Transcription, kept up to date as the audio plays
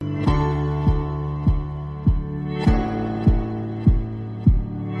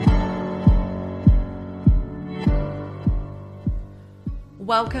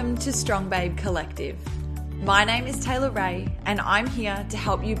Welcome to Strong Babe Collective. My name is Taylor Ray, and I'm here to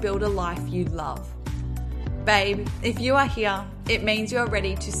help you build a life you love. Babe, if you are here, it means you're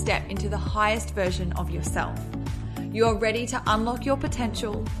ready to step into the highest version of yourself. You're ready to unlock your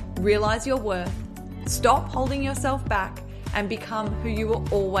potential, realize your worth, stop holding yourself back, and become who you were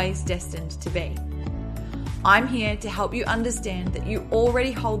always destined to be. I'm here to help you understand that you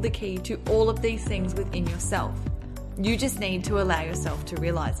already hold the key to all of these things within yourself. You just need to allow yourself to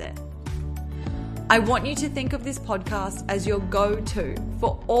realize it. I want you to think of this podcast as your go-to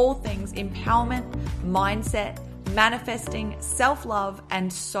for all things empowerment, mindset, manifesting, self-love,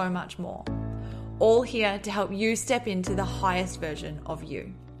 and so much more. All here to help you step into the highest version of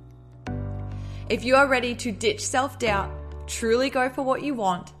you. If you are ready to ditch self-doubt, truly go for what you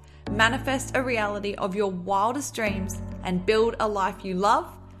want, manifest a reality of your wildest dreams, and build a life you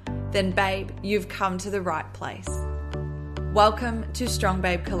love, then babe, you've come to the right place. Welcome to Strong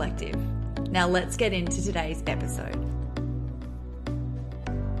Babe Collective. Now let's get into today's episode.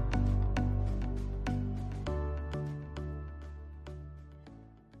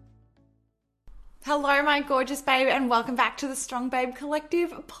 Hello, my gorgeous babe, and welcome back to the Strong Babe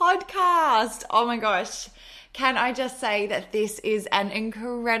Collective podcast. Oh my gosh. Can I just say that this is an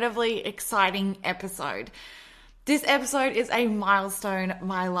incredibly exciting episode. This episode is a milestone,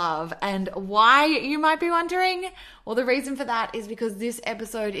 my love. And why, you might be wondering? Well, the reason for that is because this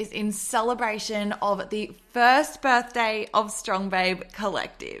episode is in celebration of the first birthday of Strong Babe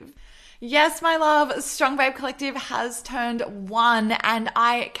Collective. Yes, my love, Strong Babe Collective has turned 1, and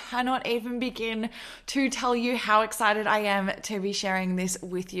I cannot even begin to tell you how excited I am to be sharing this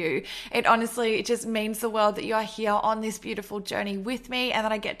with you. It honestly just means the world that you are here on this beautiful journey with me, and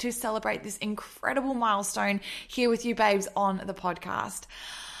that I get to celebrate this incredible milestone here with you babes on the podcast.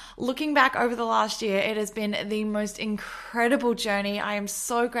 Looking back over the last year, it has been the most incredible journey. I am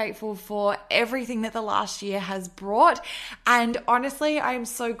so grateful for everything that the last year has brought. And honestly, I am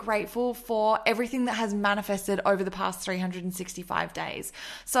so grateful for everything that has manifested over the past 365 days.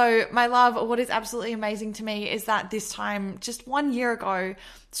 So my love, what is absolutely amazing to me is that this time, just 1 year ago,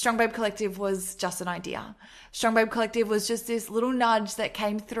 Strong Babe Collective was just an idea. Strong Babe Collective was just this little nudge that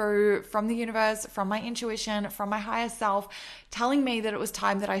came through from the universe, from my intuition, from my higher self, telling me that it was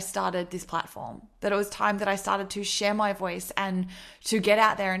time that I started this platform, that it was time that I started to share my voice and to get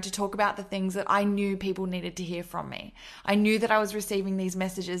out there and to talk about the things that I knew people needed to hear from me. I knew that I was receiving these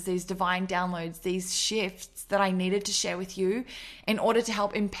messages, these divine downloads, these shifts that I needed to share with you in order to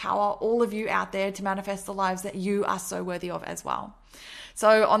help empower all of you out there to manifest the lives that you are so worthy of as well.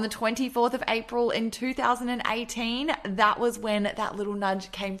 So on the 24th of April in 2018, that was when that little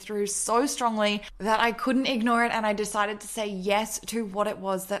nudge came through so strongly that I couldn't ignore it, and I decided to say yes to what it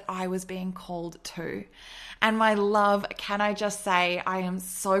was that I was being called to. And my love, can I just say, I am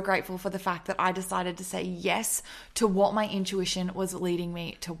so grateful for the fact that I decided to say yes to what my intuition was leading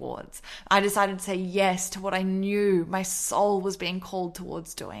me towards. I decided to say yes to what I knew my soul was being called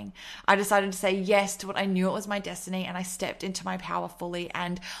towards doing. I decided to say yes to what I knew it was my destiny, and I stepped into my power fully.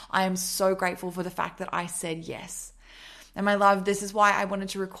 And I am so grateful for the fact that I said yes. And my love, this is why I wanted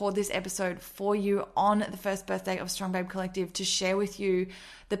to record this episode for you on the first birthday of Strong Babe Collective, to share with you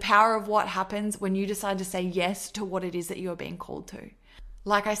the power of what happens when you decide to say yes to what it is that you are being called to.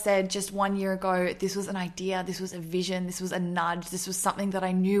 Like I said, just 1 year ago, this was an idea, this was a vision, this was a nudge, this was something that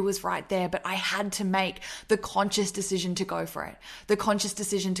I knew was right there, but I had to make the conscious decision to go for it. The conscious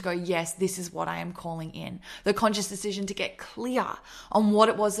decision to go, yes, this is what I am calling in. The conscious decision to get clear on what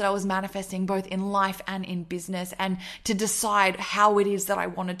it was that I was manifesting both in life and in business, and to decide how it is that I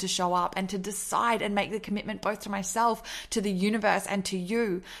wanted to show up, and to decide and make the commitment both to myself, to the universe, and to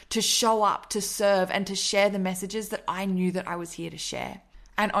you to show up, to serve, and to share the messages that I knew that I was here to share.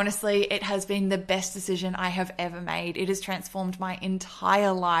 And honestly, it has been the best decision I have ever made. It has transformed my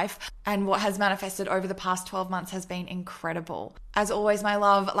entire life. And what has manifested over the past 12 months has been incredible. As always, my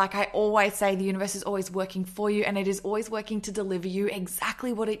love, like I always say, the universe is always working for you, and it is always working to deliver you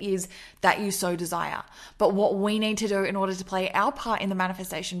exactly what it is that you so desire. But what we need to do in order to play our part in the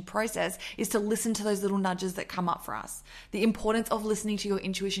manifestation process is to listen to those little nudges that come up for us. The importance of listening to your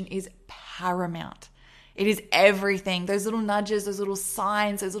intuition is paramount. It is everything. Those little nudges, those little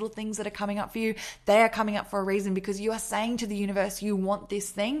signs, those little things that are coming up for you, they are coming up for a reason, because you are saying to the universe, you want this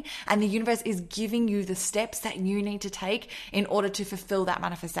thing, and the universe is giving you the steps that you need to take in order to fulfill that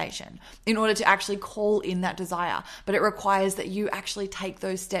manifestation, in order to actually call in that desire. But it requires that you actually take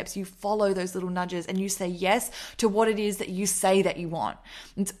those steps, you follow those little nudges, and you say yes to what it is that you say that you want.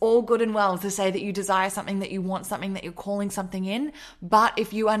 It's all good and well to say that you desire something, that you want something, that you're calling something in, but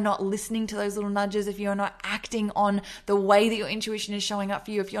if you are not listening to those little nudges, if you are not acting on the way that your intuition is showing up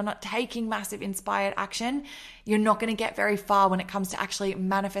for you, if you're not taking massive inspired action, you're not going to get very far when it comes to actually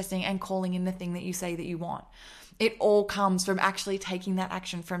manifesting and calling in the thing that you say that you want. It all comes from actually taking that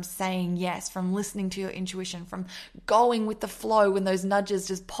action, from saying yes, from listening to your intuition, from going with the flow when those nudges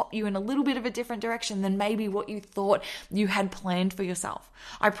just pop you in a little bit of a different direction than maybe what you thought you had planned for yourself.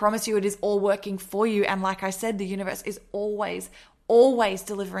 I promise you it is all working for you. And like I said, the universe is always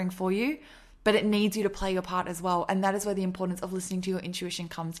delivering for you, but it needs you to play your part as well. And that is where the importance of listening to your intuition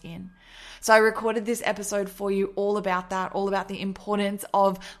comes in. So I recorded this episode for you all about that, all about the importance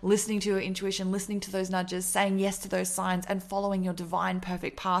of listening to your intuition, listening to those nudges, saying yes to those signs, and following your divine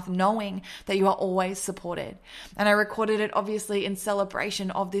perfect path, knowing that you are always supported. And I recorded it obviously in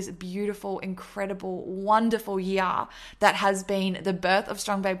celebration of this beautiful, incredible, wonderful year that has been the birth of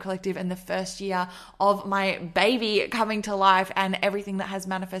Strong Babe Collective and the first year of my baby coming to life and everything that has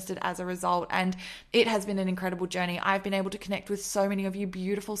manifested as a result. And it has been an incredible journey. I've been able to connect with so many of you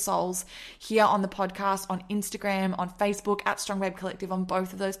beautiful souls here on the podcast, on Instagram, on Facebook, at Strong Babe Collective, on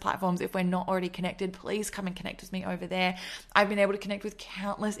both of those platforms. If we're not already connected, please come and connect with me over there. I've been able to connect with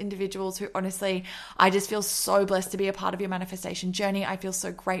countless individuals who honestly, I just feel so blessed to be a part of your manifestation journey. I feel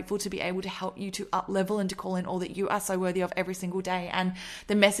so grateful to be able to help you to up level and to call in all that you are so worthy of every single day. And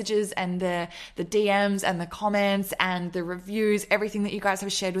the messages and the DMs and the comments and the reviews, everything that you guys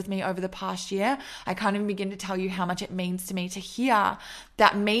have shared with me over the past year, I can't even begin to tell you how much it means to me to hear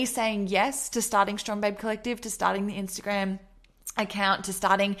that me saying yes to starting Strong Babe Collective, to starting the Instagram account, to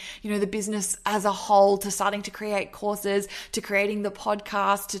starting, the business as a whole, to starting to create courses, to creating the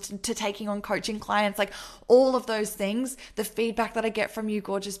podcast, to taking on coaching clients, like all of those things, the feedback that I get from you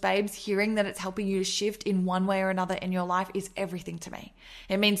gorgeous babes, hearing that it's helping you to shift in one way or another in your life is everything to me.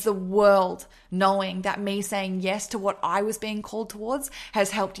 It means the world knowing that me saying yes to what I was being called towards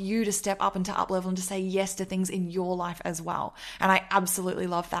has helped you to step up and to up level and to say yes to things in your life as well. And I absolutely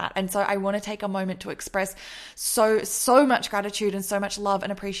love that. And so I want to take a moment to express so much gratitude and so much love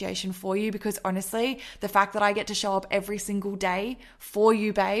and appreciation for you, because honestly, the fact that I get to show up every single day for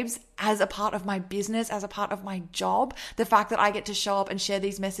you babes as a part of my business, as a part of my job, the fact that I get to show up and share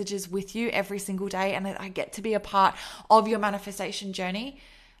these messages with you every single day and that I get to be a part of your manifestation journey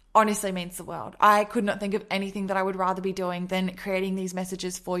honestly means the world. I could not think of anything that I would rather be doing than creating these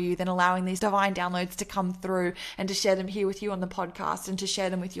messages for you, than allowing these divine downloads to come through and to share them here with you on the podcast, and to share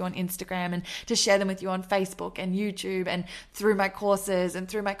them with you on Instagram, and to share them with you on Facebook and YouTube, and through my courses and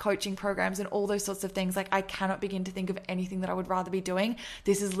through my coaching programs and all those sorts of things. Like, I cannot begin to think of anything that I would rather be doing.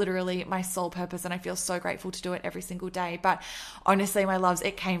 This is literally my sole purpose, and I feel so grateful to do it every single day. But honestly, my loves,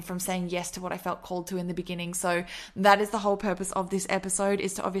 it came from saying yes to what I felt called to in the beginning. So that is the whole purpose of this episode,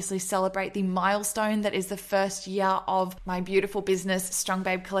 is to obviously celebrate the milestone that is the first year of my beautiful business, Strong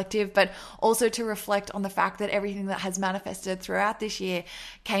Babe Collective, but also to reflect on the fact that everything that has manifested throughout this year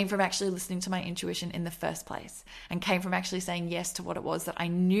came from actually listening to my intuition in the first place, and came from actually saying yes to what it was that I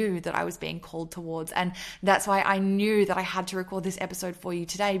knew that I was being called towards. And that's why I knew that I had to record this episode for you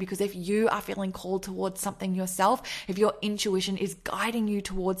today, because if you are feeling called towards something yourself, if your intuition is guiding you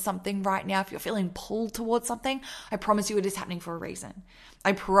towards something right now, if you're feeling pulled towards something, I promise you it is happening for a reason.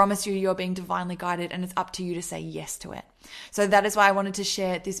 I promise you, you're being divinely guided, and it's up to you to say yes to it. So that is why I wanted to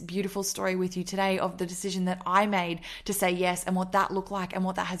share this beautiful story with you today of the decision that I made to say yes, and what that looked like and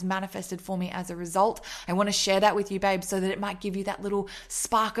what that has manifested for me as a result. I want to share that with you, babe, so that it might give you that little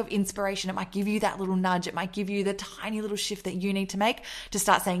spark of inspiration. It might give you that little nudge. It might give you the tiny little shift that you need to make to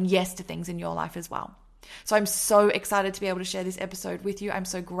start saying yes to things in your life as well. So I'm so excited to be able to share this episode with you. I'm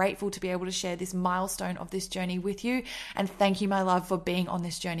so grateful to be able to share this milestone of this journey with you. And thank you, my love, for being on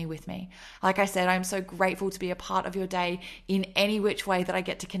this journey with me. Like I said, I'm so grateful to be a part of your day in any which way that I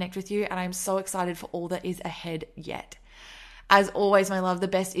get to connect with you. And I'm so excited for all that is ahead yet. As always, my love, the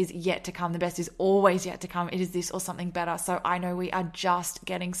best is yet to come. The best is always yet to come. It is this or something better. So I know we are just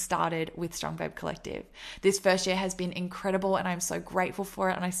getting started with Strong Babe Collective. This first year has been incredible, and I'm so grateful for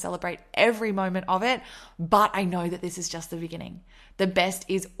it, and I celebrate every moment of it. But I know that this is just the beginning. The best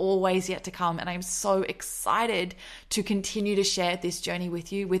is always yet to come, and I'm so excited to continue to share this journey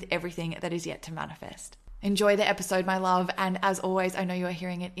with you, with everything that is yet to manifest. Enjoy the episode, my love. And as always, I know you are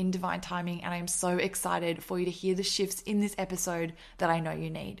hearing it in divine timing, and I'm so excited for you to hear the shifts in this episode that I know you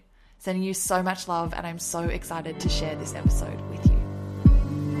need. Sending you so much love, and I'm so excited to share this episode with you.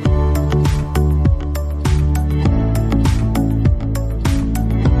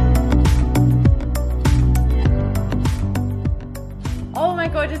 Oh my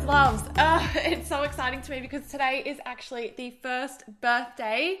gorgeous loves. It's so exciting to me because today is actually the first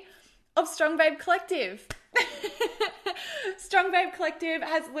birthday of Strong Babe Collective. Strong Babe Collective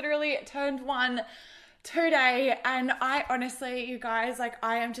has literally turned one today. And I honestly, you guys, like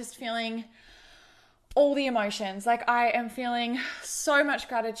I am just feeling all the emotions. Like I am feeling so much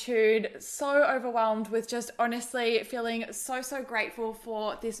gratitude, so overwhelmed with just honestly feeling so grateful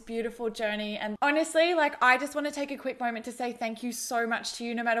for this beautiful journey. And honestly, like I just want to take a quick moment to say thank you so much to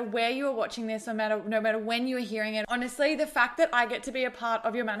you, no matter where you are watching this, no matter when you are hearing it. Honestly, the fact that I get to be a part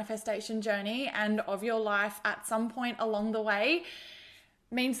of your manifestation journey and of your life at some point along the way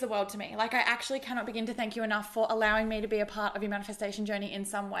means the world to me. Like I actually cannot begin to thank you enough for allowing me to be a part of your manifestation journey in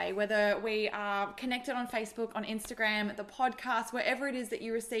some way, whether we are connected on Facebook, on Instagram, the podcast, wherever it is that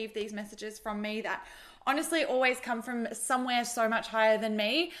you receive these messages from me that honestly always come from somewhere so much higher than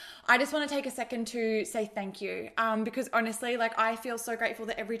me. I just want to take a second to say thank you, because honestly, like I feel so grateful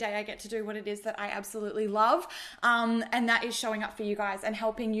that every day I get to do what it is that I absolutely love, and that is showing up for you guys and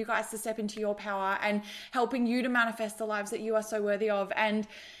helping you guys to step into your power and helping you to manifest the lives that you are so worthy of. And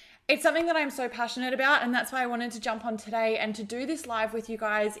it's something that I'm so passionate about, and that's why I wanted to jump on today and to do this live with you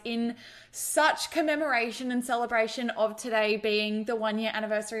guys in such commemoration and celebration of today being the 1 year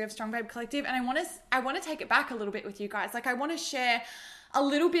anniversary of Strong Babe Collective. And I want to take it back a little bit with you guys. Like I want to share a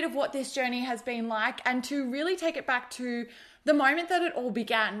little bit of what this journey has been like and to really take it back to the moment that it all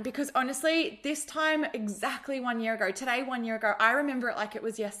began. Because honestly, this time exactly 1 year ago, today 1 year ago, I remember it like it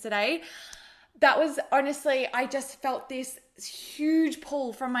was yesterday. That was honestly, I just felt this huge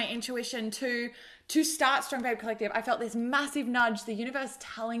pull from my intuition to start Strong Babe Collective. I felt this massive nudge, the universe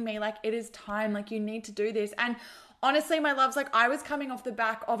telling me like, it is time, like you need to do this. And honestly, my loves, like I was coming off the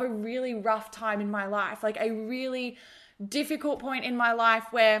back of a really rough time in my life, like a really difficult point in my life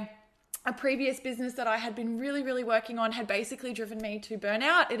where a previous business that I had been really working on had basically driven me to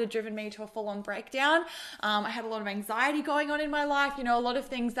burnout. It had driven me to a full-on breakdown. I had a lot of anxiety going on in my life, a lot of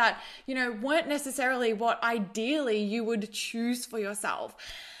things that, weren't necessarily what ideally you would choose for yourself.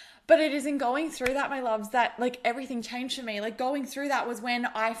 But it is in going through that, my loves, that like everything changed for me. Like going through that was when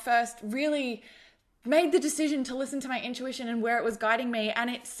I first really made the decision to listen to my intuition and where it was guiding me. And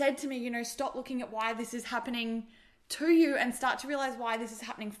it said to me, stop looking at why this is happening to you and start to realize why this is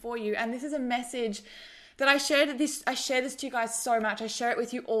happening for you. And this is a message that I share this to you guys so much. I share it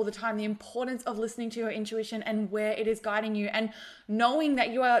with you all the time, the importance of listening to your intuition and where it is guiding you and knowing that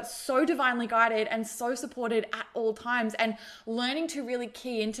you are so divinely guided and so supported at all times, and learning to really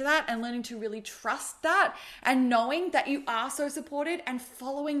key into that and learning to really trust that and knowing that you are so supported and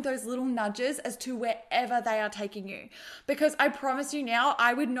following those little nudges as to wherever they are taking you. Because I promise you now,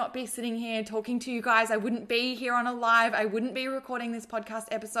 I would not be sitting here talking to you guys. I wouldn't be here on a live. I wouldn't be recording this podcast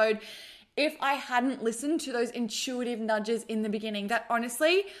episode if I hadn't listened to those intuitive nudges in the beginning that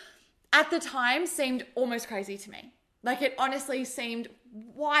honestly, at the time, seemed almost crazy to me. Like it honestly seemed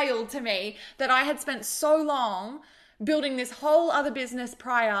wild to me that I had spent so long building this whole other business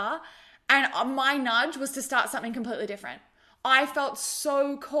prior, and my nudge was to start something completely different. I felt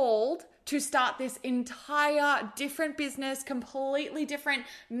so called to start this entire different business, completely different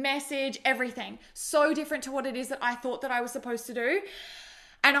message, everything. So different to what it is that I thought that I was supposed to do.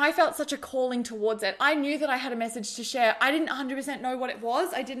 And I felt such a calling towards it. I knew that I had a message to share. I didn't 100% know what it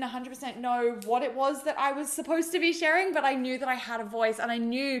was. I didn't 100% know what it was that I was supposed to be sharing, but I knew that I had a voice, and I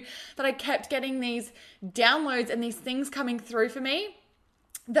knew that I kept getting these downloads and these things coming through for me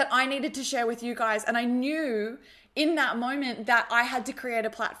that I needed to share with you guys. And I knew in that moment that I had to create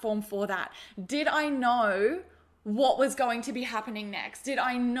a platform for that. Did I know what was going to be happening next? Did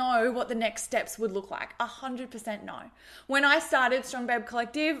I know what the next steps would look like? 100% no. When I started Strong Babe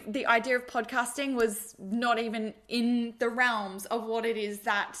Collective, the idea of podcasting was not even in the realms of what it is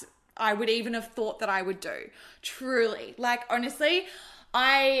that I would even have thought that I would do. Truly. Like, honestly,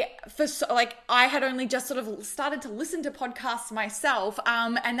 I had only just sort of started to listen to podcasts myself.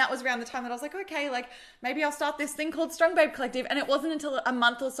 And that was around the time that I was like, okay, like maybe I'll start this thing called Strong Babe Collective. And it wasn't until a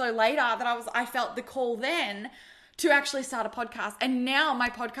month or so later that I felt the call then to actually start a podcast. And now my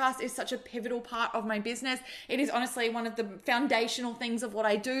podcast is such a pivotal part of my business. It is honestly one of the foundational things of what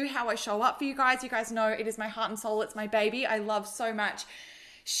I do, how I show up for you guys. You guys know it is my heart and soul. It's my baby. I love so much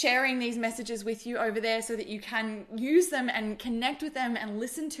sharing these messages with you over there so that you can use them and connect with them and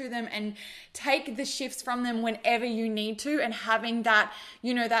listen to them and take the shifts from them whenever you need to, and having that,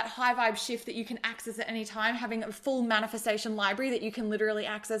 that high vibe shift that you can access at any time, having a full manifestation library that you can literally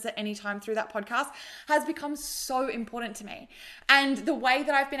access at any time through that podcast has become so important to me. And the way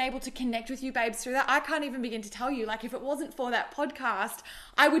that I've been able to connect with you babes through that, I can't even begin to tell you. Like, if it wasn't for that podcast,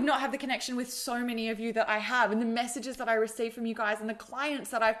 I would not have the connection with so many of you that I have, and the messages that I receive from you guys and the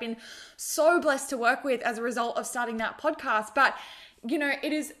clients that I've been so blessed to work with as a result of starting that podcast. But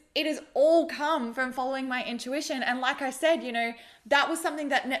it is it has all come from following my intuition. And like I said, that was something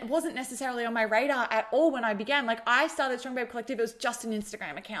that wasn't necessarily on my radar at all when I began. Like, I started Strong Babe Collective, it was just an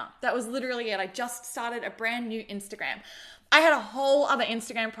Instagram account. That was literally it. I just started a brand new Instagram. I had a whole other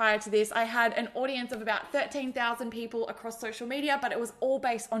Instagram prior to this. I had an audience of about 13,000 people across social media, but it was all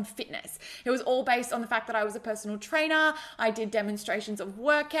based on fitness. It was all based on the fact that I was a personal trainer. I did demonstrations of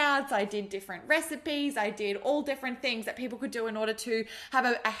workouts. I did different recipes. I did all different things that people could do in order to have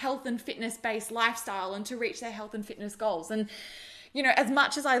a health and fitness based lifestyle and to reach their health and fitness goals. And as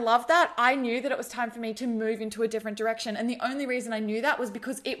much as I love that, I knew that it was time for me to move into a different direction. And the only reason I knew that was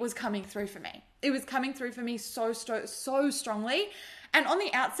because it was coming through for me. It was coming through for me so strongly. And on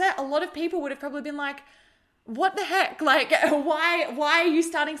the outset, a lot of people would have probably been like, what the heck? Like, why are you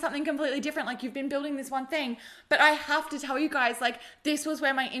starting something completely different? Like, you've been building this one thing. But I have to tell you guys, like, this was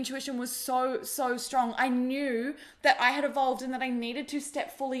where my intuition was so strong. I knew that I had evolved and that I needed to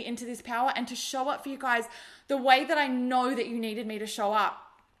step fully into this power and to show up for you guys the way that I know that you needed me to show up.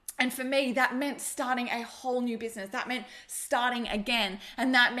 And for me, that meant starting a whole new business. That meant starting again.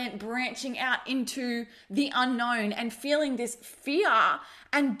 And that meant branching out into the unknown and feeling this fear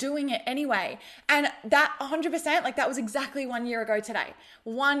and doing it anyway. And that 100%, like, that was exactly 1 year ago today.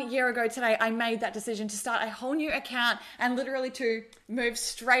 1 year ago today, I made that decision to start a whole new account and literally to move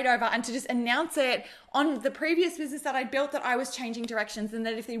straight over and to just announce it on the previous business that I built, that I was changing directions, and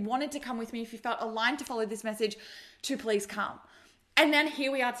that if they wanted to come with me, if you felt aligned to follow this message, to please come. And then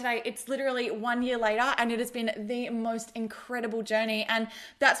here we are today. It's literally 1 year later, and it has been the most incredible journey. And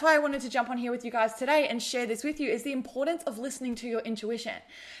that's why I wanted to jump on here with you guys today and share this with you, is the importance of listening to your intuition.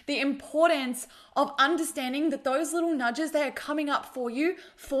 The importance of understanding that those little nudges, they are coming up for you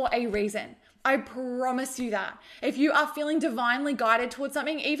for a reason. I promise you that. If you are feeling divinely guided towards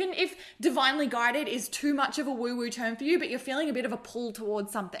something, even if divinely guided is too much of a woo-woo term for you, but you're feeling a bit of a pull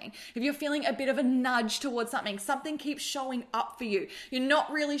towards something, if you're feeling a bit of a nudge towards something, something keeps showing up for you. You're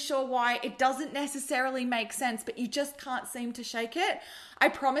not really sure why. It doesn't necessarily make sense, but you just can't seem to shake it. I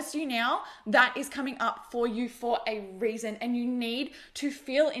promise you now, that is coming up for you for a reason, and you need to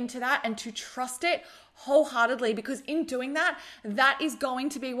feel into that and to trust it wholeheartedly, because in doing that, that is going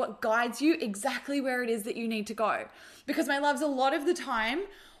to be what guides you exactly where it is that you need to go. Because, my loves, a lot of the time,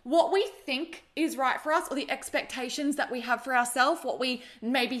 what we think is right for us, or the expectations that we have for ourselves, what we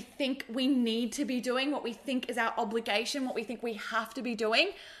maybe think we need to be doing, what we think is our obligation, what we think we have to be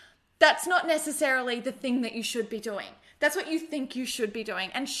doing, that's not necessarily the thing that you should be doing. That's what you think you should be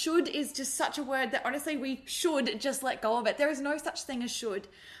doing. And should is just such a word that honestly we should just let go of it. There is no such thing as should,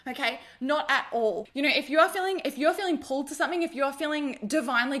 okay? Not at all. If you're feeling pulled to something, if you're feeling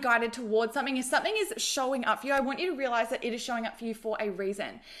divinely guided towards something, if something is showing up for you, I want you to realize that it is showing up for you for a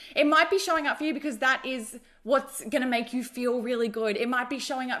reason. It might be showing up for you because that is what's going to make you feel really good. It might be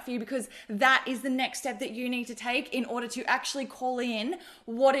showing up for you because that is the next step that you need to take in order to actually call in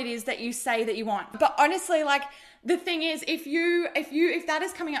what it is that you say that you want. But honestly, like, the thing is, if that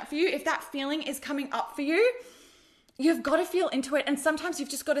is coming up for you, if that feeling is coming up for you, you've got to feel into it. And sometimes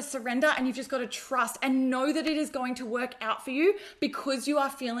you've just got to surrender, and you've just got to trust and know that it is going to work out for you, because you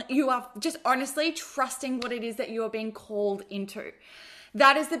are just honestly trusting what it is that you are being called into.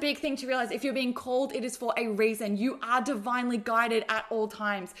 That is the big thing to realize. If you're being called, it is for a reason. You are divinely guided at all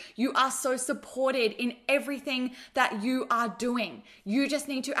times. You are so supported in everything that you are doing. You just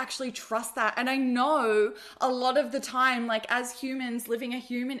need to actually trust that. And I know a lot of the time, like, as humans living a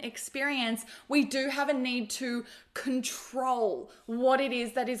human experience, we do have a need to control what it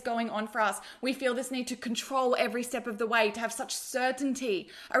is that is going on for us. We feel this need to control every step of the way, to have such certainty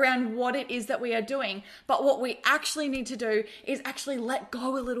around what it is that we are doing. But what we actually need to do is actually let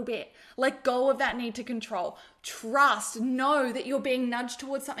go a little bit. Let go of that need to control. Trust, know that you're being nudged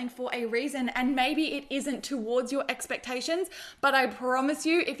towards something for a reason, and maybe it isn't towards your expectations, but I promise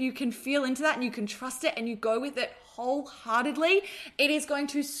you, if you can feel into that and you can trust it and you go with it wholeheartedly, it is going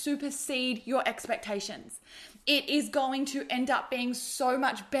to supersede your expectations. It is going to end up being so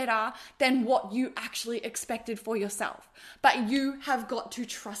much better than what you actually expected for yourself. But you have got to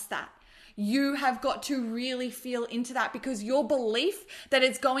trust that. You have got to really feel into that, because your belief that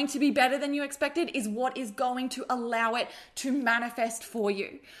it's going to be better than you expected is what is going to allow it to manifest for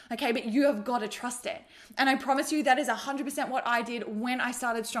you. Okay, but you have got to trust it. And I promise you, that is 100% what I did when I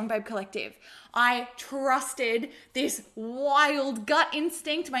started Strong Babe Collective. I trusted this wild gut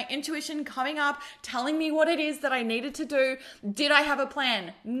instinct, my intuition coming up, telling me what it is that I needed to do. Did I have a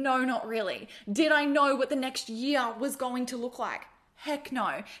plan? No, not really. Did I know what the next year was going to look like? Heck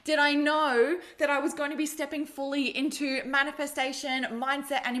no. Did I know that I was going to be stepping fully into manifestation,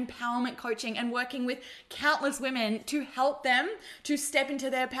 mindset, and empowerment coaching and working with countless women to help them to step into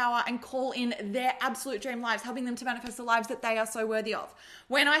their power and call in their absolute dream lives, helping them to manifest the lives that they are so worthy of?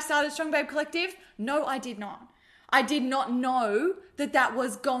 When I started Strong Babe Collective, no, I did not. I did not know that that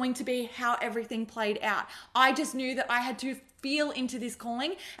was going to be how everything played out. I just knew that I had to feel into this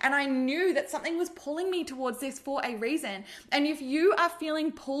calling, and I knew that something was pulling me towards this for a reason. And if you are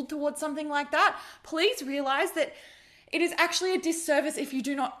feeling pulled towards something like that, please realize that it is actually a disservice if you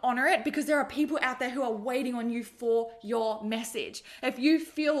do not honor it, because there are people out there who are waiting on you for your message. If you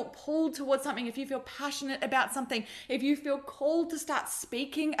feel pulled towards something, if you feel passionate about something, if you feel called to start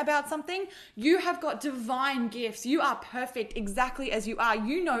speaking about something, you have got divine gifts. You are perfect exactly as you are.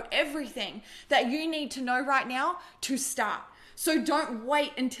 You know everything that you need to know right now to start. So don't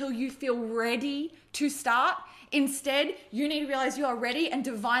wait until you feel ready to start. Instead, you need to realize you are ready and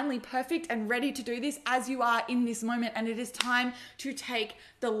divinely perfect and ready to do this as you are in this moment. And it is time to take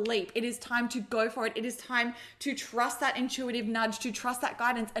the leap. It is time to go for it. It is time to trust that intuitive nudge, to trust that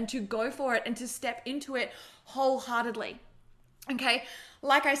guidance, and to go for it and to step into it wholeheartedly. Okay,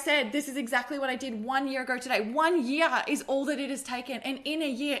 like I said, this is exactly what I did 1 year ago today. 1 year is all that it has taken. And in a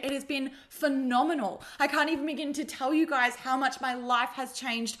year, it has been phenomenal. I can't even begin to tell you guys how much my life has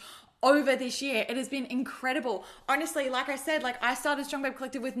changed over this year. It has been incredible. Honestly, like I said, I started Strong Babe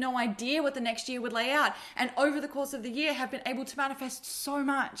Collective with no idea what the next year would lay out. And over the course of the year, have been able to manifest so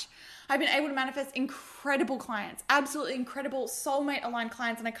much. I've been able to manifest incredible clients, absolutely incredible soulmate aligned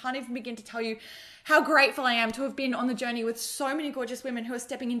clients. And I can't even begin to tell you how grateful I am to have been on the journey with so many gorgeous women who are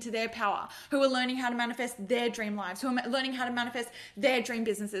stepping into their power, who are learning how to manifest their dream lives, who are learning how to manifest their dream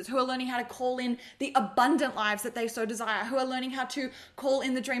businesses, who are learning how to call in the abundant lives that they so desire, who are learning how to call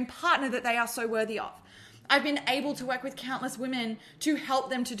in the dream partner that they are so worthy of. I've been able to work with countless women to help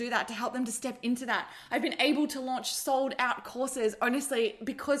them to do that, to help them to step into that. I've been able to launch sold out courses, honestly,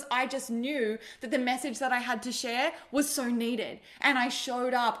 because I just knew that the message that I had to share was so needed. And I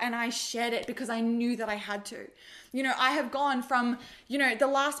showed up and I shared it because I knew that I had to. I have gone from, the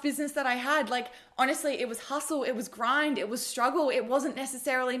last business that I had, honestly, it was hustle, it was grind, it was struggle. It wasn't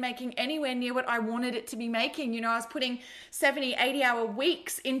necessarily making anywhere near what I wanted it to be making. I was putting 70, 80-hour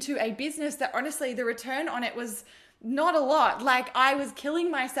weeks into a business that honestly, the return on it was not a lot. I was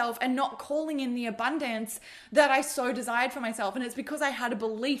killing myself and not calling in the abundance that I so desired for myself. And it's because I had a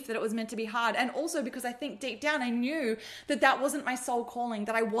belief that it was meant to be hard. And also because I think deep down, I knew that that wasn't my soul calling,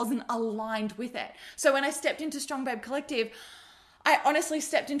 that I wasn't aligned with it. So when I stepped into Strong Babe Collective, I honestly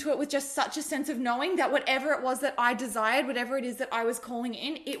stepped into it with just such a sense of knowing that whatever it was that I desired, whatever it is that I was calling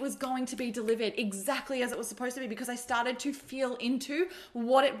in, it was going to be delivered exactly as it was supposed to be, because I started to feel into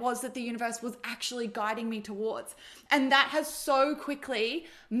what it was that the universe was actually guiding me towards. And that has so quickly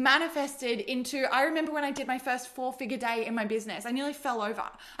manifested into, I remember when I did my first 4-figure day in my business, I nearly fell over.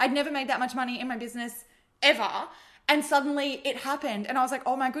 I'd never made that much money in my business ever. And suddenly it happened. And I was like,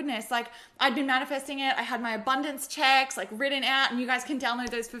 oh my goodness, I'd been manifesting it. I had my abundance checks written out, and you guys can download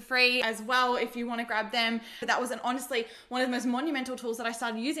those for free as well if you want to grab them. But that was honestly one of the most monumental tools that I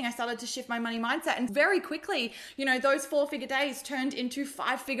started using. I started to shift my money mindset, and very quickly, those 4-figure days turned into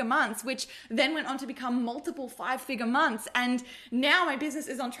 5-figure months, which then went on to become multiple 5-figure months. And now my business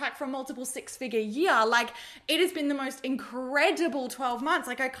is on track for a multiple 6-figure year. It has been the most incredible 12 months.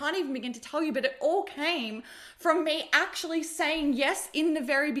 I can't even begin to tell you, but it all came from me actually saying yes in the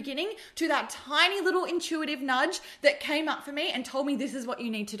very beginning to that tiny little intuitive nudge that came up for me and told me, this is what you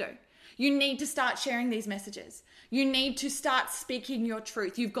need to do. You need to start sharing these messages. You need to start speaking your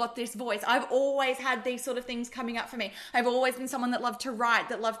truth. You've got this voice. I've always had these sort of things coming up for me. I've always been someone that loved to write,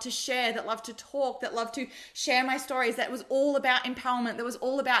 that loved to share, that loved to talk, that loved to share my stories. That was all about empowerment. That was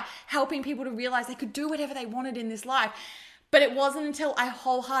all about helping people to realize they could do whatever they wanted in this life. But it wasn't until I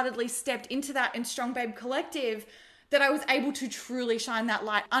wholeheartedly stepped into that in Strong Babe Collective that I was able to truly shine that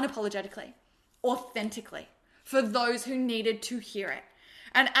light unapologetically, authentically, for those who needed to hear it.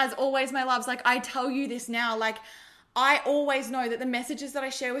 And as always, my loves, I tell you this now, I always know that the messages that I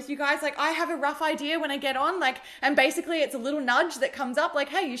share with you guys, I have a rough idea when I get on, and basically it's a little nudge that comes up,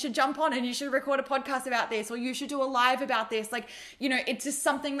 hey, you should jump on and you should record a podcast about this, or you should do a live about this. It's just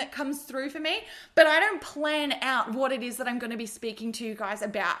something that comes through for me, but I don't plan out what it is that I'm going to be speaking to you guys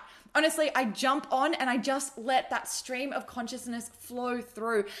about. Honestly, I jump on and I just let that stream of consciousness flow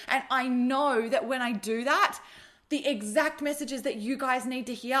through. And I know that when I do that, the exact messages that you guys need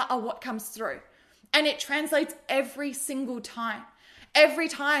to hear are what comes through. And it translates every single time. Every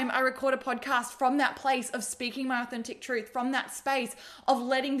time I record a podcast from that place of speaking my authentic truth, from that space of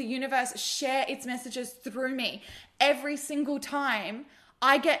letting the universe share its messages through me, every single time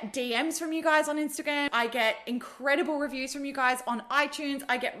I get DMs from you guys on Instagram. I get incredible reviews from you guys on iTunes.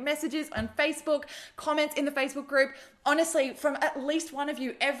 I get messages on Facebook, comments in the Facebook group. Honestly, from at least one of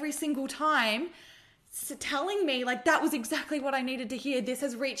you every single time, telling me like that was exactly what I needed to hear. This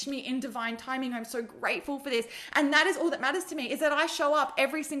has reached me in divine timing. I'm so grateful for this. And that is all that matters to me, is that I show up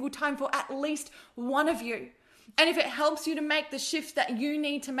every single time for at least one of you. And if it helps you to make the shift that you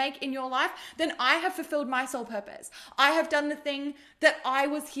need to make in your life, then I have fulfilled my soul purpose. I have done the thing that I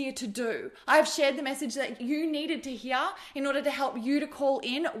was here to do. I have shared the message that you needed to hear in order to help you to call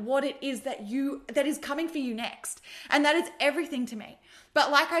in what it is that is coming for you next. And that is everything to me.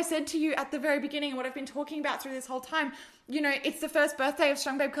 But like I said to you at the very beginning, what I've been talking about through this whole time, it's the first birthday of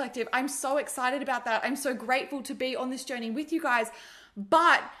Strong Babe Collective. I'm so excited about that. I'm so grateful to be on this journey with you guys.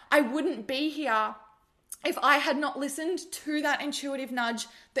 But I wouldn't be here if I had not listened to that intuitive nudge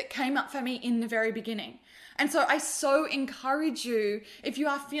that came up for me in the very beginning. And so I so encourage you, if you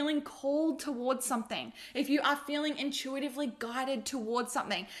are feeling called towards something, if you are feeling intuitively guided towards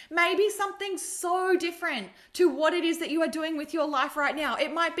something, maybe something so different to what it is that you are doing with your life right now.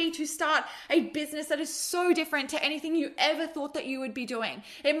 It might be to start a business that is so different to anything you ever thought that you would be doing.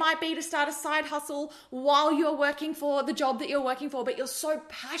 It might be to start a side hustle while you're working for the job that you're working for, but you're so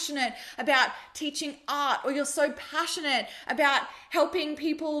passionate about teaching art, or you're so passionate about helping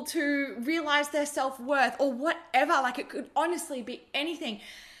people to realize their self-worth, or whatever. Like, it could honestly be anything.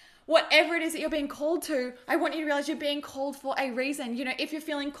 Whatever it is that you're being called to, I want you to realize you're being called for a reason. If you're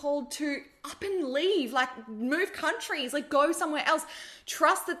feeling called to up and leave, like move countries, like go somewhere else,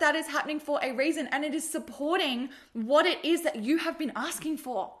 trust that that is happening for a reason, and it is supporting what it is that you have been asking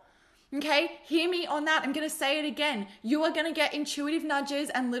for. Okay, hear me on that. I'm going to say it again. You are going to get intuitive nudges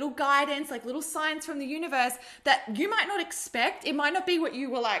and little guidance, like little signs from the universe that you might not expect. It might not be what you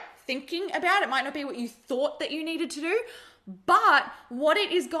were like thinking about. It might not be what you thought that you needed to do. But what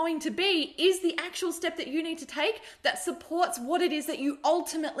it is going to be is the actual step that you need to take that supports what it is that you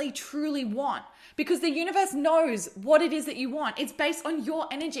ultimately truly want. Because the universe knows what it is that you want. It's based on your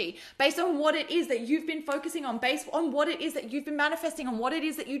energy, based on what it is that you've been focusing on, based on what it is that you've been manifesting, on what it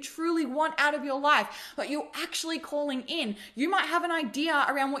is that you truly want out of your life, what you're actually calling in. You might have an idea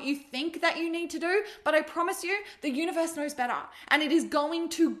around what you think that you need to do, but I promise you, the universe knows better. And it is going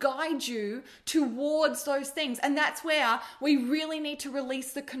to guide you towards those things. And that's where we really need to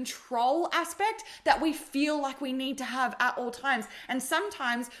release the control aspect that we feel like we need to have at all times. And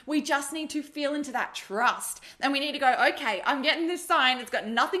sometimes we just need to feel into that trust, and we need to go, okay, I'm getting this sign. It's got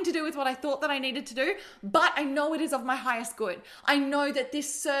nothing to do with what I thought that I needed to do, but I know it is of my highest good. I know that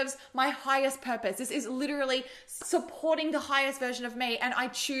this serves my highest purpose. This is literally supporting the highest version of me, and I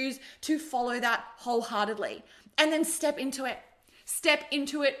choose to follow that wholeheartedly. And then step into it. Step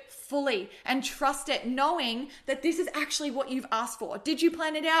into it fully and trust it, knowing that this is actually what you've asked for. Did you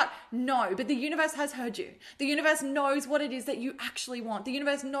plan it out? No, but the universe has heard you. The universe knows what it is that you actually want. The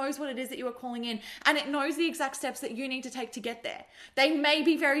universe knows what it is that you are calling in, and it knows the exact steps that you need to take to get there. They may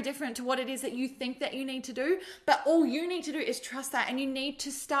be very different to what it is that you think that you need to do, but all you need to do is trust that, and you need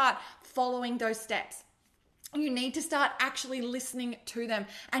to start following those steps. You need to start actually listening to them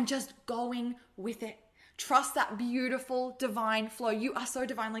and just going with it. Trust that beautiful divine flow. You are so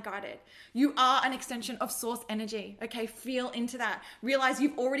divinely guided. You are an extension of source energy. Okay, feel into that. Realize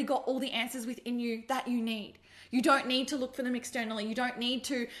you've already got all the answers within you that you need. You don't need to look for them externally. You don't need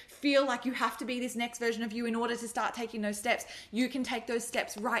to feel like you have to be this next version of you in order to start taking those steps. You can take those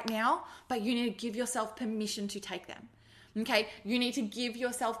steps right now, but you need to give yourself permission to take them. Okay, you need to give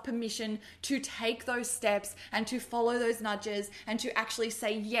yourself permission to take those steps and to follow those nudges and to actually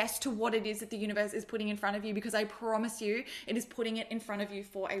say yes to what it is that the universe is putting in front of you, because I promise you, it is putting it in front of you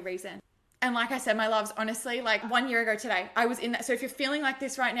for a reason. And like I said, my loves, honestly, like 1 year ago today, I was in that. So if you're feeling like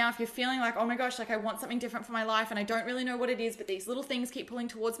this right now, if you're feeling like, oh my gosh, like I want something different for my life and I don't really know what it is, but these little things keep pulling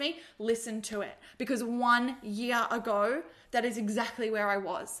towards me, listen to it. Because 1 year ago, that is exactly where I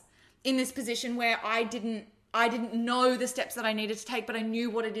was, in this position where I didn't know the steps that I needed to take, but I knew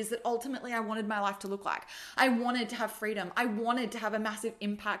what it is that ultimately I wanted my life to look like. I wanted to have freedom. I wanted to have a massive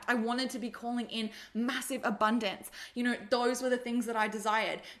impact. I wanted to be calling in massive abundance. Those were the things that I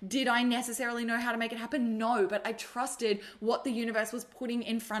desired. Did I necessarily know how to make it happen? No, but I trusted what the universe was putting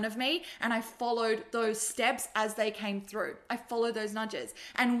in front of me, and I followed those steps as they came through. I followed those nudges.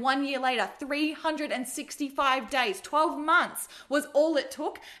 And 1 year later, 365 days, 12 months was all it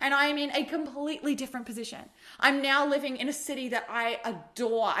took, and I am in a completely different position. I'm now living in a city that I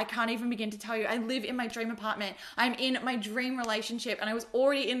adore. I can't even begin to tell you. I live in my dream apartment. I'm in my dream relationship, and I was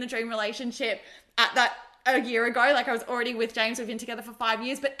already in the dream relationship at that a year ago. Like, I was already with James. We've been together for 5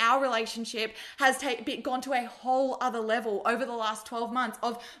 years, but our relationship has gone to a whole other level over the last 12 months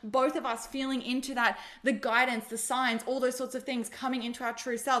of both of us feeling into that, the guidance, the signs, all those sorts of things coming into our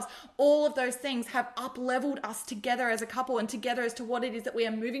true selves. All of those things have up-leveled us together as a couple and together as to what it is that we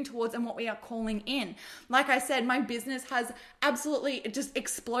are moving towards and what we are calling in. Like I said, my business has absolutely just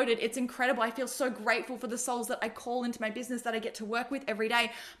exploded. It's incredible. I feel so grateful for the souls that I call into my business, that I get to work with every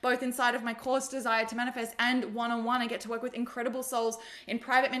day, both inside of my course Desire to Manifest and one-on-one. I get to work with incredible souls in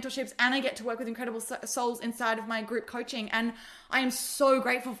private mentorships, and I get to work with incredible souls inside of my group coaching. And I am so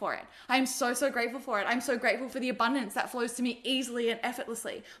grateful for it. I am so grateful for it. I'm so grateful for the abundance that flows to me easily and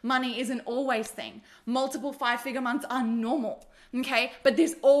effortlessly. Money is an always thing. Multiple 5-figure months are normal. Okay. But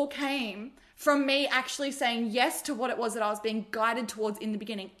this all came from me actually saying yes to what it was that I was being guided towards in the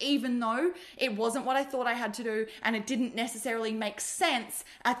beginning, even though it wasn't what I thought I had to do and it didn't necessarily make sense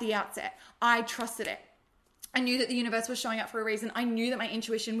at the outset. I trusted it. I knew that the universe was showing up for a reason. I knew that my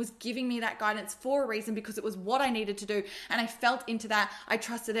intuition was giving me that guidance for a reason, because it was what I needed to do. And I felt into that. I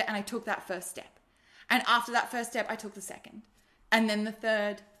trusted it, and I took that first step. And after that first step, I took the second, and then the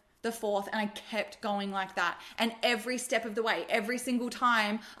third, the fourth, and I kept going like that. And every step of the way, every single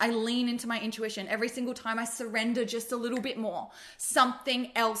time I lean into my intuition, every single time I surrender just a little bit more,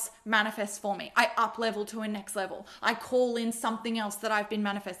 something else manifests for me. I up level to a next level. I call in something else that I've been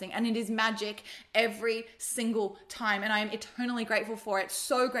manifesting, and it is magic every single time. And I am eternally grateful for it,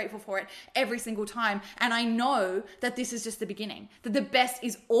 so grateful for it every single time. And I know that this is just the beginning, that the best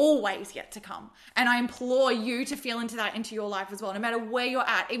is always yet to come. And I implore you to feel into that into your life as well, no matter where you're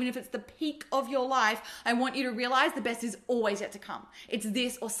at, even if it's the peak of your life. I want you to realize the best is always yet to come. It's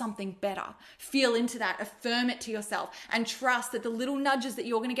this or something better. Feel into that, affirm it to yourself, and trust that the little nudges that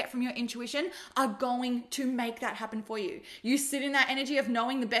you're going to get from your intuition are going to make that happen for you. You sit in that energy of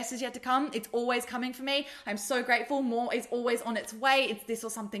knowing the best is yet to come. It's always coming for me. I'm so grateful. More is always on its way. It's this or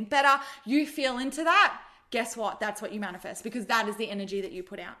something better. You feel into that. Guess what? That's what you manifest, because that is the energy that you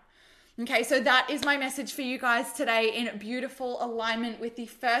put out. Okay, so that is my message for you guys today, in beautiful alignment with the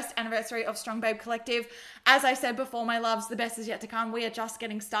first anniversary of Strong Babe Collective. As I said before, my loves, the best is yet to come. We are just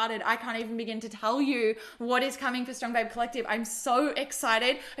getting started. I can't even begin to tell you what is coming for Strong Babe Collective. I'm so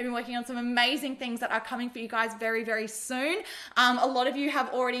excited. I've been working on some amazing things that are coming for you guys very, very soon. A lot of you have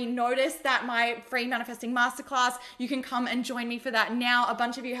already noticed that my free manifesting masterclass, you can come and join me for that now. A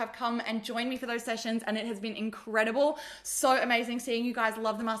bunch of you have come and joined me for those sessions, and it has been incredible. So amazing seeing you guys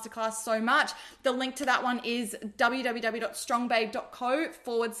love the masterclass so much. The link to that one is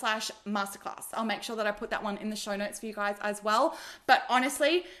www.strongbabe.co/masterclass. I'll make sure that I put that one in the show notes for you guys as well. But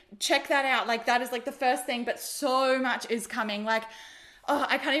honestly, check that out. Like, that is like the first thing, but so much is coming. Like, oh,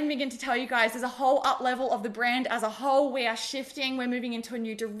 I can't even begin to tell you guys. There's a whole up level of the brand as a whole. We are shifting. We're moving into a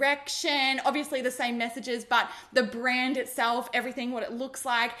new direction. Obviously the same messages, but the brand itself, everything, what it looks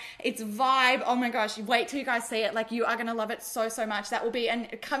like, its vibe. Oh my gosh, wait till you guys see it. Like, you are going to love it so much. That will be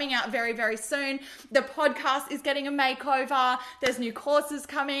coming out very, very soon. The podcast is getting a makeover. There's new courses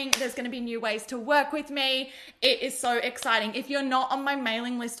coming. There's going to be new ways to work with me. It is so exciting. If you're not on my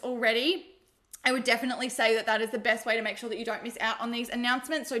mailing list already, I would definitely say that that is the best way to make sure that you don't miss out on these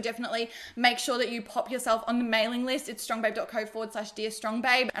announcements. So definitely make sure that you pop yourself on the mailing list. It's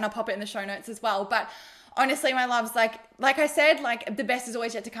strongbabe.co/dearstrongbabe, and I'll pop it in the show notes as well. But honestly, my loves, like I said, like, the best is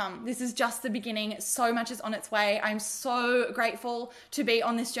always yet to come. This is just the beginning. So much is on its way. I'm so grateful to be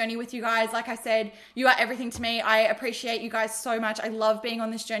on this journey with you guys. Like I said, you are everything to me. I appreciate you guys so much. I love being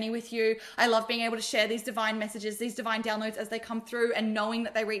on this journey with you. I love being able to share these divine messages, these divine downloads as they come through, and knowing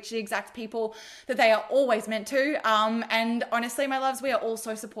that they reach the exact people that they are always meant to. And honestly, my loves, we are all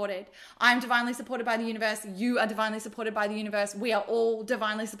so supported. I'm divinely supported by the universe. You are divinely supported by the universe. We are all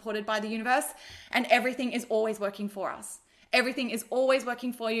divinely supported by the universe, and everything is always working for us. Everything is always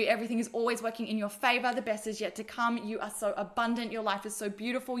working for you. Everything is always working in your favor. The best is yet to come. You are so abundant. Your life is so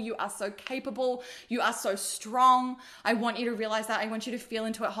beautiful. You are so capable. You are so strong. I want you to realize that. I want you to feel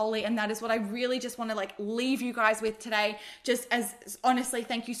into it wholly. And that is what I really just want to leave you guys with today. Just as honestly,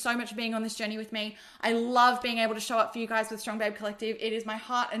 thank you so much for being on this journey with me. I love being able to show up for you guys with Strong Babe Collective. It is my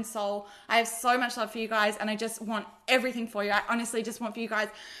heart and soul. I have so much love for you guys, and I just want everything for you. I honestly just want for you guys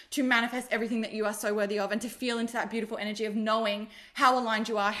to manifest everything that you are so worthy of, and to feel into that beautiful energy of knowing how aligned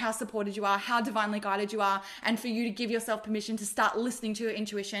you are, how supported you are, how divinely guided you are, and for you to give yourself permission to start listening to your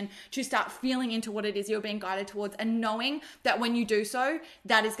intuition, to start feeling into what it is you're being guided towards, and knowing that when you do so,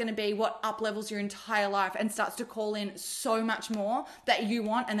 that is going to be what up levels your entire life and starts to call in so much more that you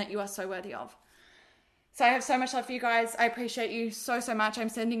want and that you are so worthy of. So I have so much love for you guys. I appreciate you so much. I'm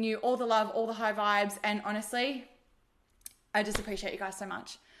sending you all the love, all the high vibes. And honestly, I just appreciate you guys so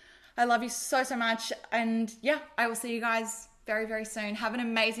much. I love you so much. And yeah, I will see you guys very, very soon. Have an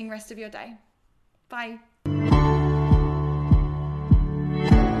amazing rest of your day. Bye.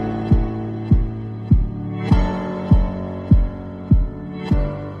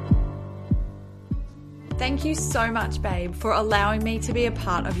 Thank you so much, babe, for allowing me to be a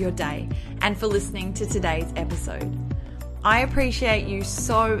part of your day and for listening to today's episode. I appreciate you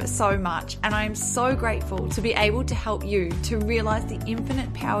so much, and I am so grateful to be able to help you to realize the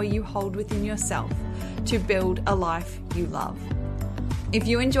infinite power you hold within yourself to build a life you love. If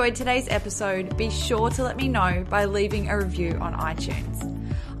you enjoyed today's episode, be sure to let me know by leaving a review on iTunes.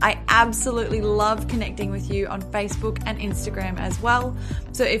 I absolutely love connecting with you on Facebook and Instagram as well.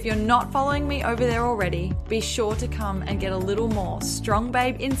 So if you're not following me over there already, be sure to come and get a little more Strong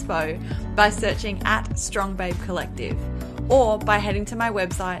Babe inspo by searching at Strong Babe Collective or by heading to my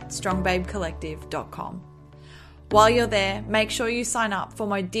website, strongbabecollective.com. While you're there, make sure you sign up for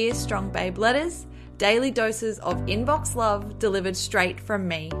my Dear Strong Babe letters, daily doses of inbox love delivered straight from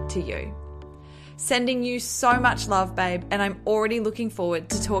me to you. Sending you so much love, babe, and I'm already looking forward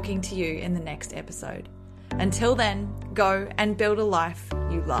to talking to you in the next episode. Until then, go and build a life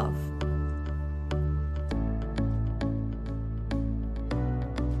you love.